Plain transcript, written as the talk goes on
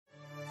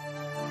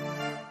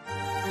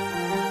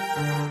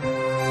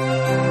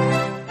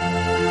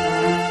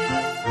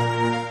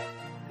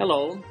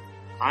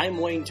I'm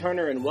Wayne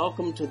Turner, and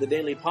welcome to the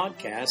daily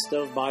podcast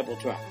of Bible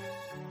Track.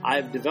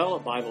 I've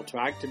developed Bible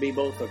Track to be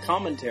both a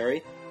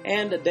commentary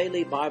and a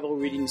daily Bible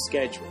reading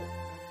schedule.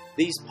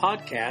 These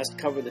podcasts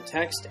cover the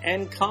text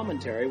and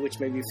commentary,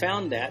 which may be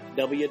found at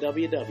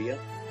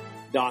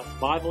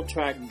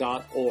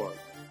www.bibletrack.org.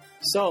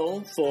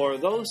 So, for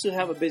those who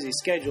have a busy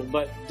schedule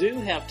but do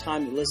have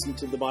time to listen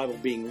to the Bible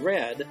being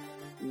read,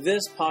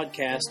 this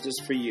podcast is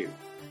for you.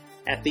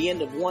 At the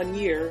end of 1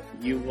 year,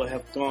 you will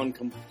have gone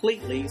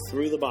completely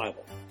through the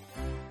Bible.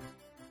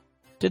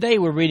 Today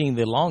we're reading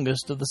the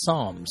longest of the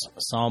Psalms,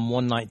 Psalm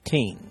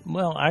 119.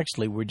 Well,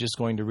 actually, we're just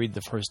going to read the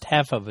first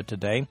half of it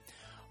today.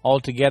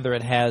 Altogether,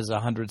 it has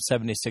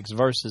 176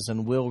 verses,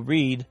 and we'll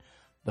read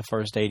the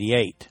first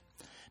 88.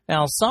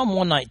 Now, Psalm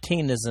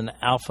 119 is an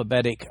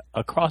alphabetic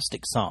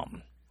acrostic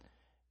psalm.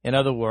 In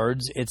other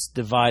words, it's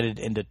divided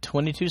into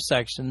 22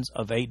 sections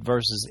of 8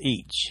 verses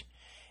each.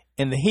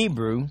 In the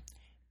Hebrew,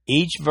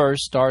 each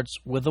verse starts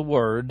with a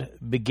word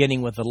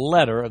beginning with a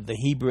letter of the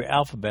Hebrew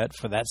alphabet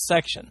for that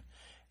section,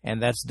 and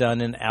that's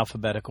done in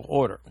alphabetical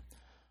order.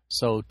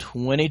 So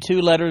 22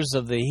 letters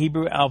of the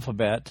Hebrew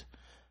alphabet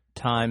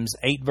times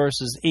 8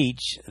 verses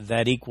each,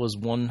 that equals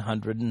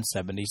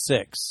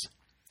 176.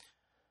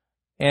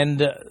 And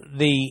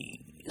the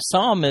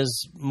psalm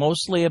is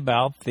mostly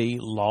about the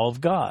law of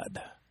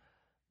God.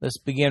 Let's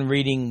begin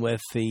reading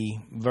with the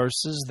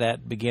verses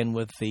that begin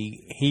with the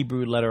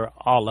Hebrew letter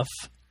Aleph,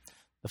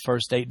 the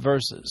first 8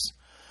 verses.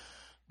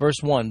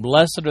 Verse 1,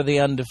 Blessed are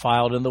the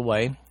undefiled in the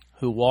way,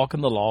 who walk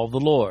in the law of the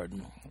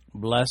Lord.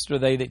 Blessed are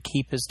they that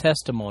keep his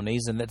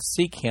testimonies, and that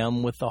seek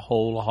him with the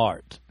whole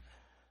heart.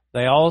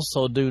 They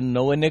also do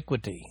no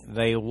iniquity,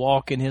 they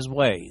walk in his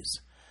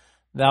ways.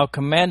 Thou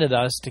commanded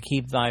us to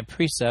keep thy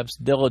precepts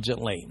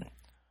diligently.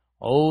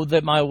 O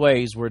that my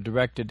ways were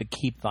directed to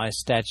keep thy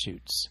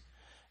statutes.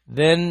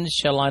 Then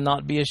shall I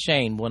not be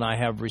ashamed when I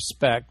have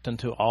respect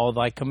unto all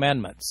thy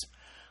commandments.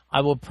 I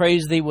will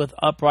praise thee with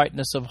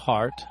uprightness of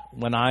heart,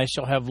 when I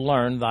shall have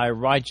learned thy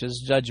righteous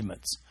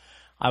judgments.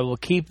 I will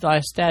keep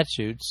thy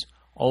statutes,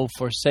 O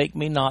forsake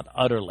me not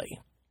utterly.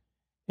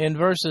 In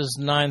verses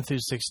 9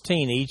 through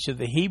 16, each of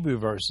the Hebrew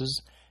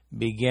verses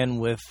begin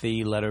with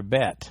the letter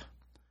Bet.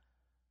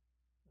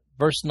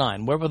 Verse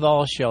 9,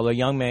 Wherewithal shall a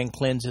young man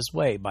cleanse his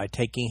way, by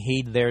taking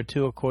heed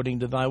thereto according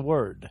to thy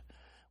word.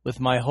 With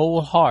my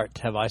whole heart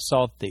have I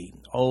sought thee.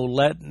 O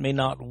let me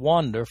not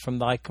wander from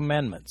thy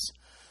commandments.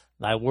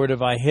 Thy word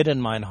have I hid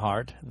in mine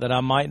heart, that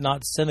I might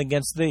not sin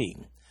against thee.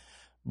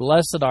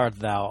 Blessed art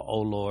thou, O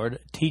Lord,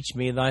 teach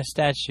me thy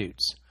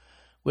statutes.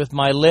 With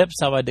my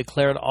lips have I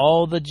declared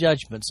all the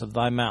judgments of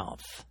thy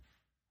mouth.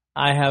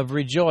 I have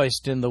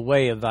rejoiced in the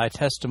way of thy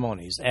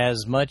testimonies,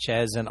 as much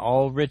as in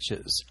all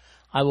riches.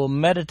 I will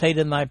meditate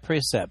in thy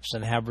precepts,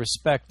 and have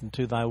respect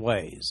unto thy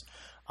ways.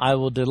 I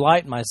will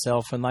delight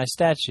myself in thy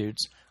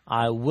statutes.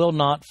 I will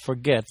not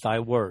forget thy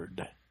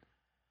word.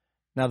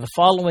 Now the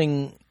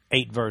following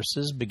 8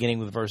 verses, beginning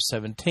with verse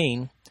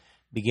 17,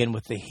 begin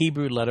with the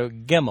Hebrew letter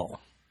Gimel.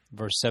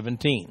 Verse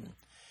 17,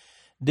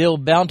 Deal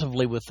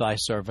bountifully with thy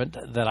servant,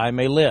 that I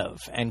may live,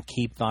 and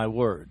keep thy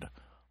word.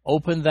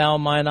 Open thou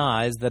mine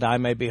eyes, that I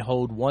may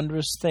behold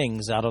wondrous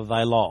things out of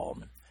thy law.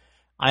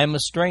 I am a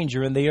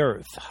stranger in the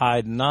earth.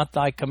 Hide not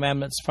thy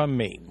commandments from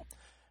me.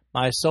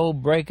 My soul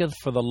breaketh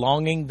for the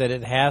longing that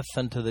it hath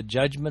unto the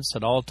judgments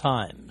at all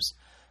times.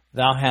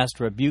 Thou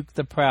hast rebuked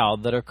the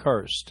proud that are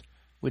cursed,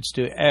 which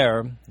do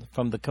err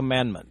from the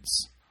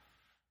commandments.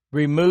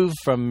 Remove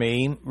from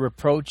me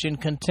reproach and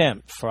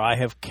contempt, for I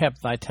have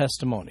kept thy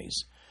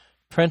testimonies.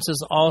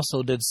 Princes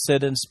also did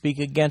sit and speak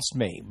against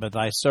me, but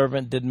thy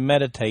servant did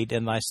meditate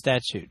in thy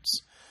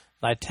statutes.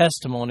 Thy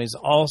testimonies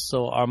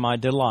also are my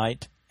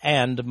delight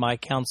and my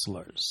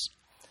counselors.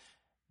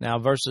 Now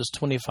verses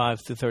 25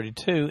 through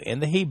 32 in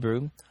the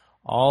Hebrew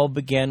all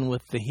begin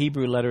with the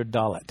Hebrew letter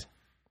Dalet.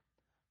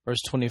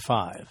 Verse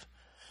 25,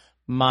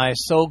 My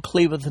soul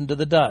cleaveth unto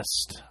the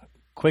dust.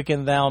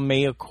 Quicken thou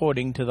me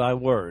according to thy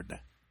word.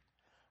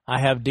 I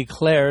have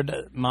declared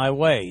my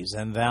ways,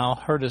 and thou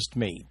heardest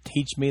me.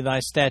 Teach me thy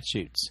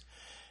statutes.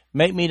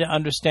 Make me to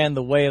understand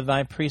the way of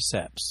thy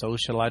precepts. So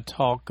shall I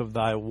talk of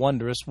thy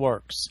wondrous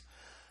works.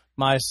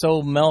 My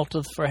soul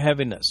melteth for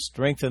heaviness.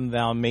 Strengthen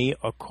thou me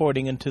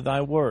according unto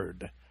thy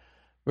word.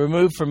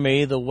 Remove from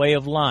me the way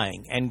of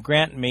lying, and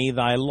grant me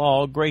thy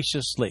law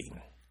graciously.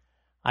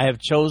 I have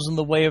chosen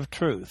the way of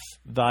truth.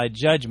 Thy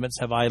judgments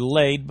have I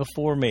laid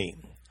before me.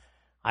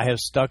 I have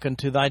stuck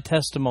unto thy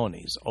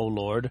testimonies, O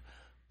Lord.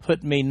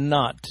 Put me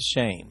not to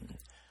shame.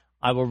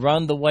 I will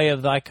run the way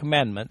of thy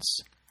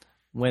commandments,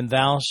 when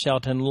thou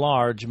shalt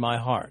enlarge my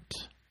heart.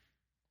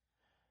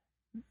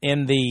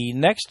 In the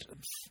next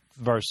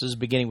verses,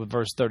 beginning with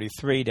verse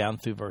 33 down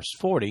through verse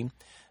 40,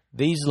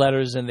 these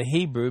letters in the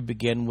Hebrew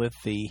begin with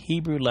the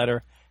Hebrew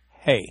letter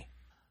He.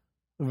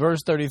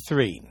 Verse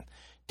 33,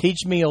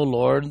 Teach me, O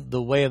Lord,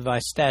 the way of thy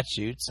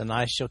statutes, and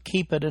I shall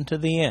keep it unto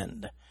the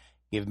end.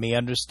 Give me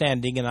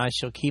understanding, and I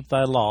shall keep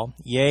thy law.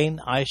 Yea,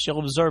 I shall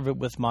observe it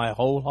with my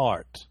whole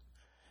heart.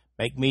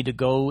 Make me to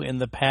go in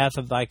the path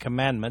of thy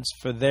commandments,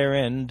 for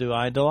therein do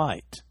I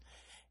delight.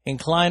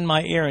 Incline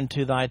my ear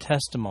unto thy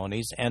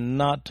testimonies, and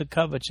not to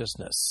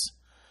covetousness.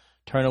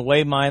 Turn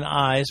away mine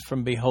eyes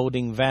from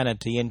beholding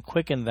vanity, and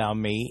quicken thou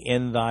me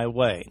in thy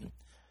way.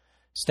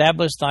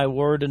 Establish thy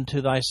word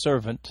unto thy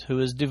servant, who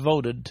is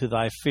devoted to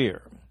thy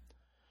fear.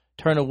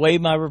 Turn away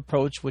my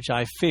reproach which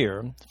I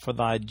fear, for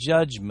thy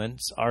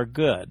judgments are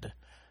good.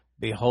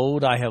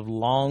 Behold, I have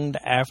longed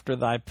after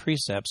thy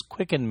precepts.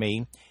 Quicken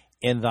me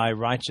in thy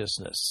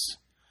righteousness.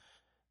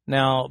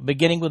 Now,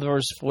 beginning with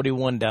verse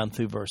 41 down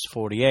through verse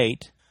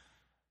 48,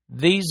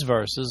 these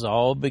verses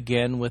all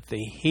begin with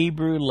the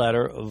Hebrew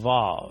letter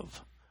Vav.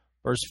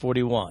 Verse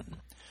 41,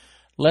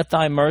 Let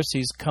thy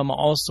mercies come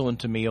also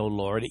unto me, O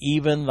Lord,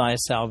 even thy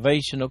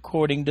salvation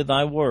according to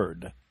thy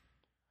word.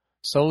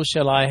 So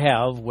shall I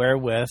have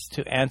wherewith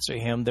to answer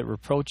him that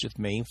reproacheth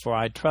me, for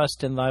I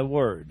trust in thy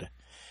word.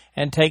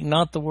 And take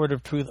not the word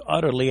of truth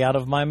utterly out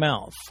of my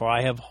mouth, for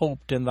I have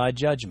hoped in thy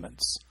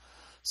judgments.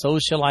 So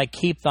shall I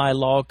keep thy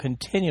law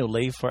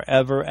continually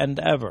forever and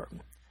ever.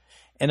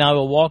 And I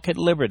will walk at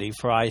liberty,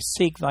 for I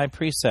seek thy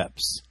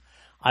precepts.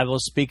 I will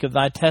speak of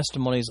thy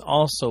testimonies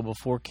also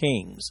before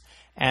kings,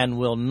 and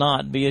will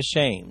not be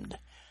ashamed.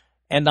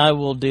 And I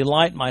will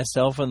delight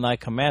myself in thy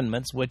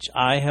commandments, which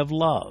I have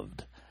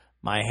loved.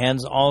 My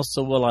hands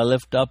also will I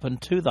lift up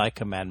unto thy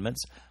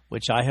commandments,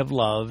 which I have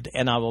loved,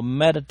 and I will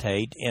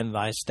meditate in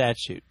thy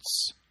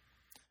statutes.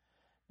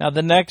 Now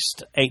the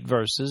next 8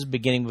 verses,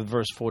 beginning with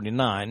verse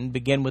 49,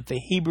 begin with the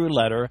Hebrew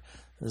letter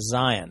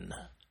Zion.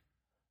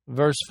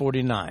 Verse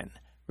 49,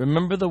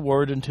 Remember the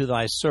word unto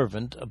thy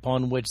servant,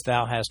 upon which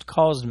thou hast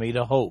caused me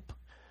to hope.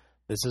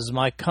 This is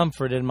my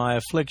comfort in my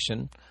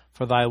affliction,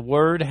 for thy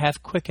word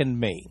hath quickened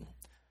me.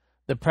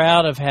 The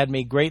proud have had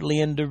me greatly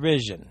in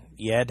derision,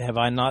 yet have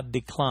I not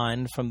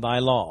declined from thy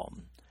law.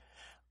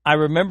 I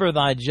remember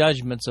thy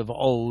judgments of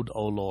old,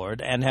 O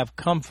Lord, and have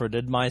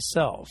comforted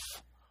myself.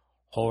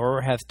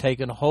 Horror hath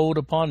taken hold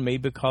upon me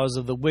because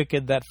of the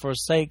wicked that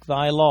forsake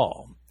thy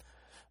law.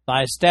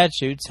 Thy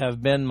statutes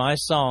have been my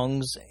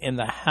songs in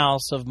the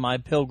house of my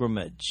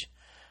pilgrimage.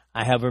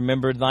 I have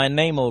remembered thy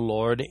name, O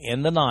Lord,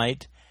 in the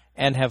night,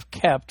 and have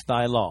kept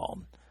thy law.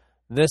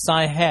 This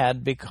I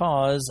had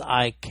because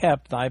I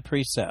kept thy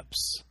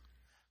precepts.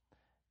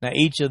 Now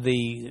each of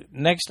the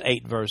next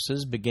 8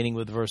 verses, beginning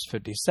with verse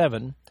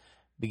 57,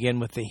 begin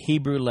with the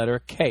Hebrew letter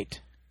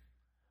Kate.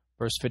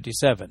 Verse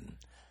 57,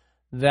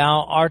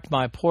 Thou art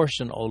my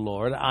portion, O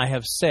Lord. I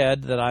have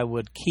said that I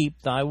would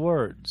keep thy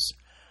words.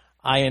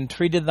 I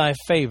entreated thy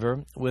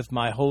favor with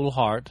my whole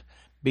heart.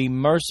 Be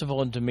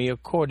merciful unto me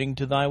according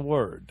to thy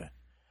word.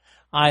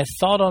 I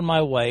thought on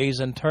my ways,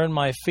 and turned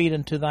my feet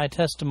unto thy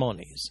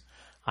testimonies.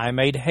 I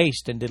made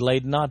haste, and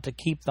delayed not to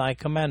keep thy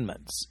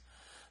commandments.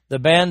 The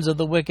bands of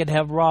the wicked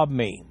have robbed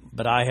me,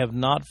 but I have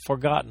not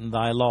forgotten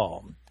thy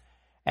law.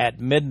 At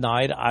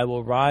midnight I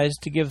will rise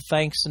to give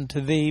thanks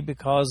unto thee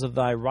because of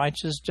thy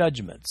righteous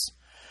judgments.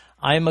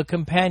 I am a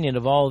companion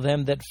of all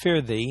them that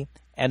fear thee,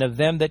 and of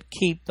them that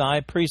keep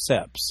thy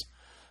precepts.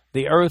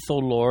 The earth, O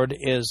Lord,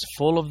 is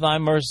full of thy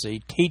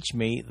mercy. Teach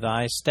me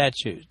thy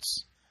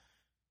statutes.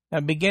 Now,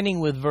 beginning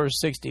with verse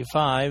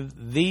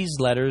 65, these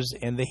letters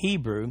in the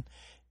Hebrew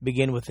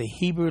begin with the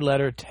Hebrew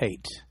letter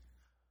Tate.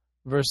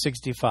 Verse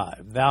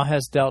 65, Thou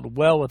hast dealt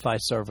well with thy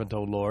servant,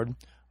 O Lord,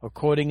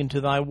 according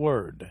unto thy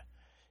word.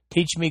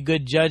 Teach me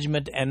good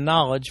judgment and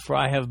knowledge, for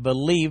I have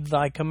believed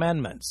thy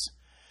commandments.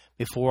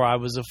 Before I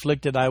was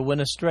afflicted I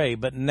went astray,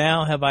 but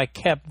now have I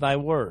kept thy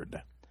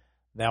word.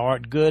 Thou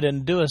art good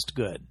and doest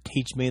good.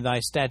 Teach me thy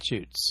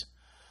statutes.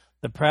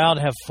 The proud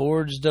have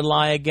forged a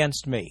lie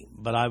against me,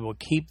 but I will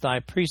keep thy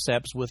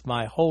precepts with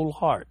my whole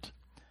heart.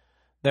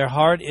 Their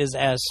heart is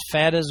as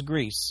fat as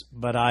grease,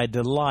 but I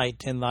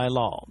delight in thy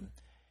law.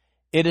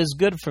 It is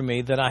good for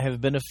me that I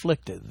have been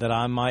afflicted, that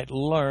I might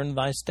learn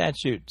thy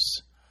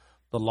statutes.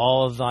 The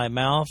law of thy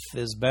mouth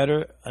is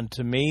better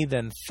unto me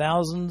than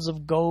thousands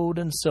of gold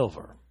and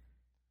silver.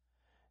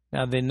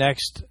 Now the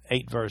next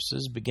 8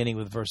 verses, beginning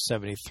with verse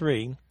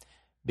 73,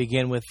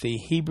 begin with the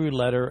Hebrew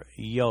letter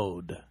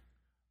Yod.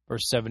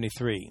 Verse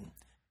 73,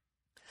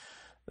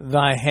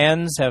 Thy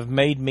hands have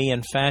made me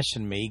and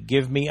fashioned me.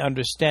 Give me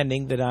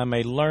understanding that I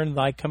may learn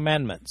thy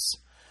commandments.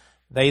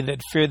 They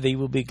that fear thee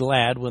will be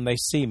glad when they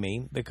see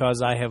me,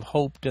 because I have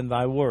hoped in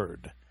thy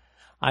word.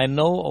 I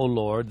know, O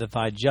Lord, that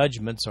thy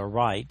judgments are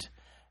right,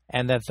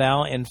 and that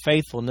thou in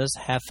faithfulness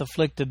hast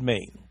afflicted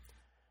me.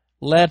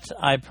 Let,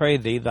 I pray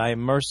thee, thy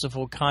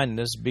merciful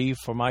kindness be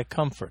for my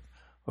comfort,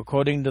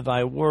 according to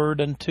thy word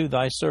unto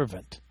thy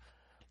servant.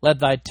 Let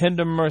thy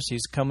tender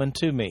mercies come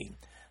unto me,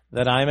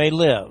 that I may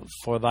live,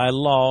 for thy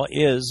law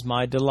is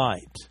my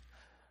delight.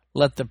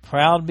 Let the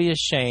proud be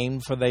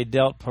ashamed, for they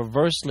dealt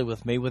perversely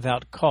with me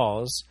without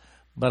cause,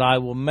 but I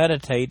will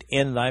meditate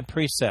in thy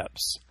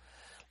precepts.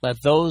 Let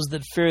those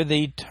that fear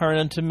thee turn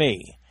unto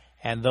me,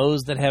 and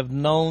those that have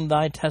known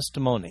thy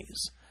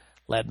testimonies.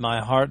 Let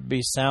my heart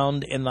be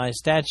sound in thy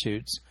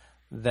statutes,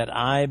 that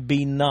I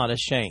be not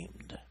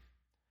ashamed.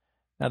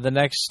 Now the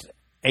next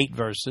 8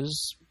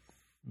 verses,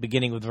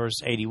 beginning with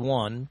verse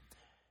 81,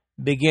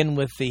 begin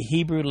with the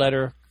Hebrew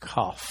letter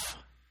Kaf.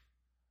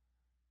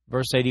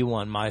 Verse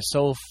 81, My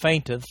soul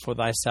fainteth for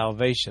thy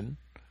salvation,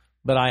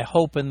 but I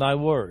hope in thy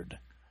word.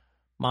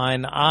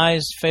 Mine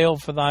eyes fail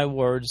for thy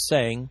word,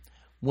 saying,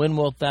 When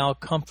wilt thou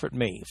comfort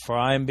me? For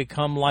I am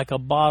become like a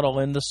bottle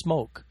in the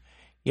smoke.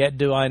 Yet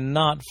do I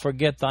not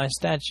forget thy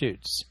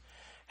statutes.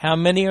 How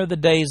many are the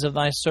days of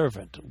thy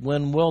servant?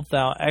 When wilt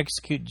thou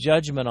execute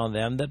judgment on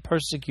them that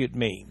persecute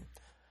me?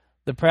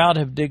 The proud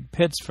have digged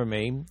pits for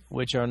me,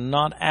 which are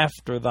not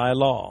after thy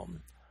law.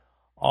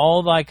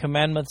 All thy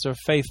commandments are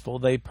faithful.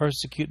 They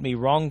persecute me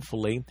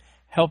wrongfully.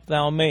 Help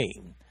thou me.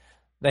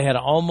 They had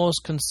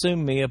almost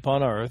consumed me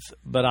upon earth,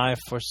 but I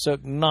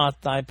forsook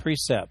not thy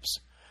precepts.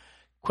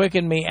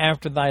 Quicken me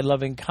after thy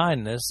loving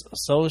kindness,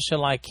 so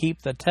shall I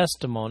keep the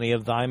testimony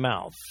of thy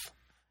mouth.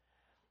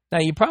 Now,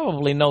 you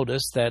probably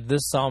noticed that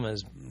this psalm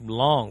is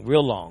long,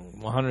 real long,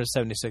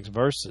 176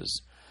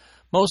 verses.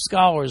 Most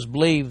scholars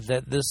believe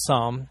that this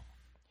psalm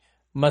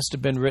must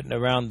have been written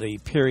around the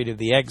period of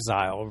the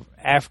exile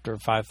after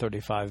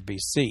 535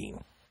 B.C.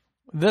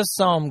 This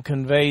psalm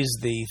conveys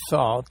the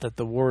thought that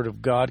the Word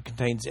of God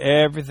contains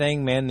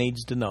everything man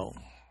needs to know.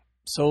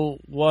 So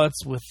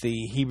what's with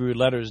the Hebrew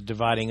letters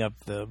dividing up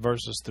the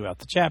verses throughout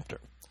the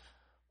chapter?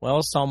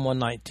 Well, Psalm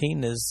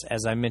 119 is,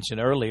 as I mentioned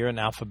earlier, an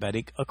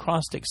alphabetic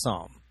acrostic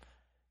psalm.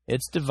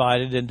 It's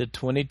divided into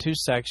 22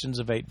 sections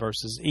of 8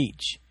 verses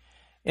each.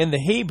 In the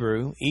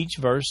Hebrew, each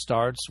verse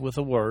starts with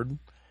a word,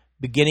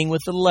 beginning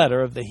with the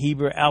letter of the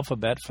Hebrew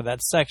alphabet for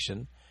that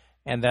section,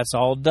 and that's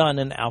all done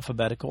in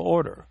alphabetical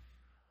order.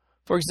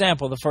 For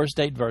example, the first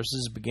 8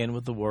 verses begin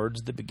with the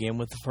words that begin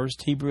with the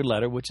first Hebrew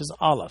letter, which is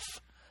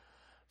Aleph.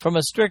 From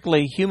a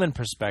strictly human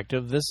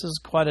perspective, this is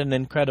quite an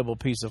incredible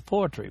piece of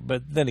poetry,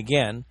 but then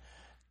again,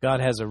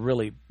 God has a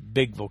really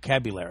big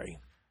vocabulary.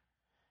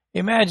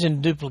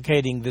 Imagine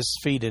duplicating this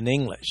feat in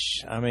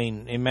English.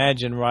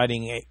 Imagine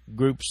writing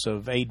groups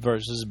of 8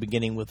 verses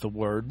beginning with a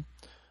word,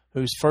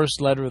 whose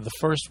first letter of the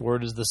first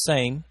word is the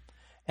same,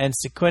 and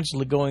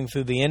sequentially going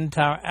through the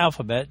entire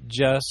alphabet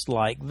just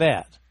like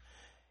that.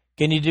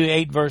 Can you do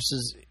 8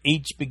 verses,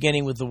 each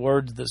beginning with the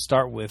words that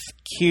start with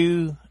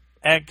Q,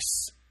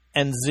 X,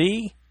 and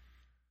Z?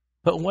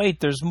 But wait,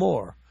 there's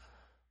more.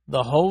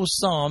 The whole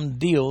psalm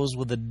deals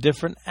with the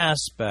different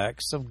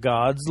aspects of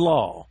God's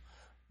law,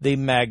 the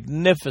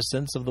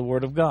magnificence of the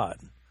Word of God.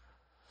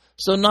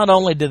 So not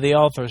only did the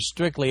author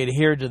strictly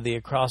adhere to the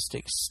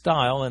acrostic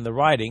style in the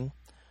writing,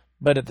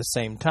 but at the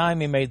same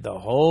time he made the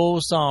whole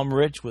psalm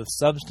rich with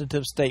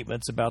substantive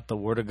statements about the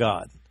Word of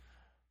God.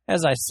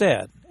 As I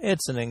said,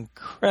 it's an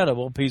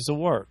incredible piece of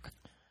work.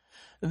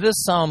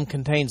 This psalm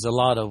contains a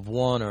lot of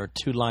 1 or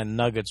 2 line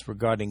nuggets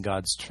regarding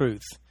God's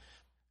truth.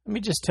 Let me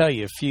just tell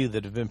you a few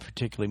that have been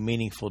particularly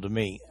meaningful to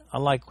me. I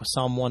like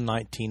Psalm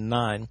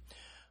 119:9,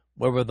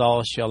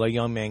 Wherewithal shall a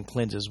young man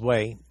cleanse his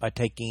way, by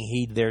taking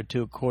heed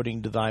thereto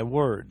according to thy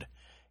word.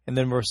 And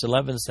then verse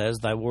 11 says,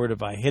 Thy word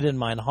have I hid in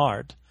mine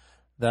heart,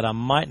 that I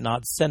might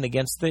not sin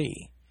against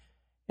thee.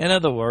 In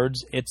other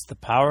words, it's the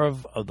power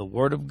of the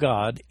Word of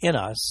God in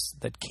us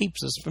that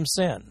keeps us from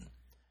sin.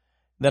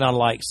 Then I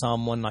like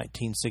Psalm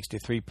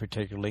 119:63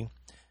 particularly.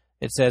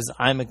 It says,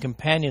 I am a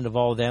companion of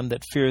all them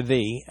that fear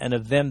thee, and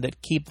of them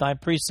that keep thy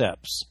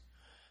precepts.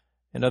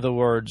 In other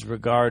words,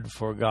 regard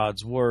for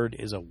God's Word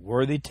is a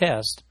worthy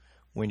test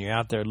when you're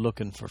out there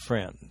looking for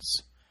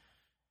friends.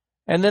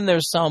 And then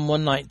there's Psalm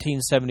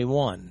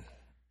 119:71.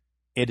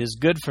 It is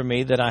good for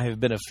me that I have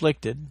been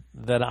afflicted,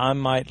 that I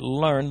might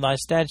learn thy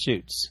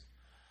statutes.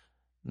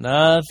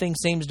 Nothing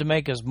seems to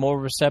make us more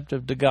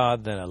receptive to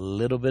God than a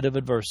little bit of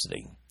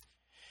adversity.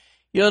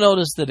 You'll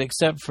notice that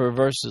except for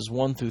verses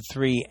 1 through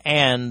 3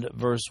 and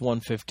verse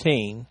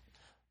 115,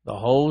 the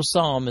whole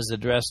psalm is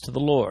addressed to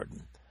the Lord.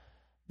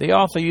 The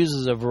author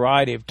uses a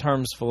variety of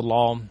terms for the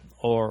law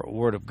or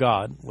Word of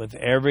God, with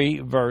every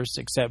verse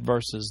except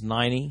verses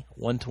 90,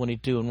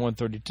 122, and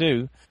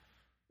 132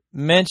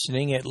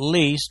 mentioning at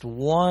least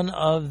one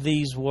of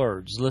these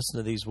words. Listen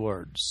to these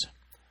words.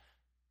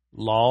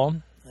 Law,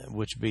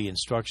 which would be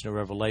instruction or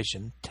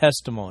revelation,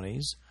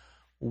 testimonies,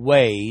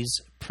 ways,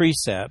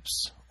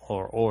 precepts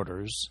or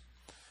orders,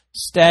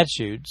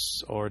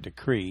 statutes or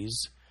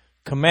decrees,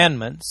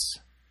 commandments,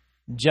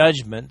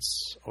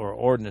 judgments or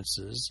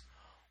ordinances,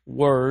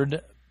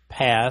 word,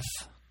 path,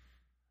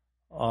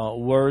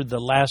 word, the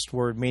last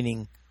word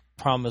meaning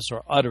promise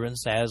or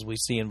utterance, as we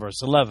see in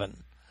verse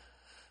 11.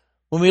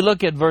 When we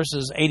look at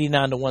verses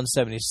 89 to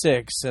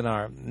 176 in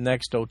our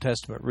next Old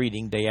Testament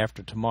reading, day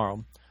after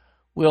tomorrow,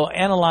 we'll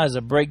analyze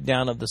a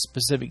breakdown of the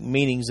specific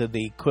meanings of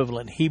the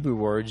equivalent Hebrew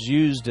words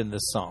used in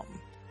this psalm.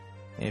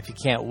 And if you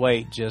can't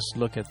wait, just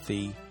look at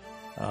the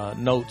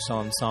notes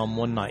on Psalm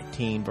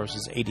 119,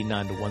 verses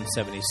 89 to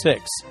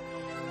 176.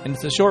 And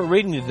it's a short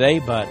reading today,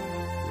 but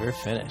we're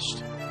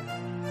finished.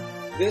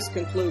 This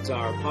concludes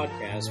our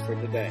podcast for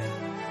today.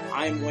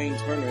 I'm Wayne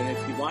Turner, and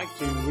if you'd like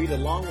to read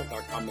along with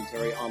our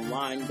commentary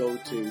online, go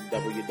to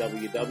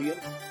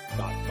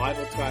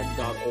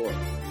www.bibletrack.org.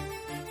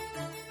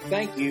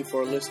 Thank you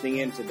for listening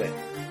in today.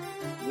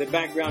 The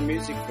background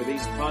music for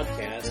these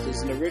podcasts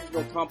is an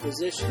original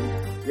composition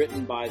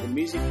written by the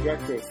music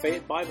director of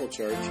Fayette Bible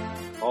Church,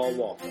 Paul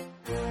Walker.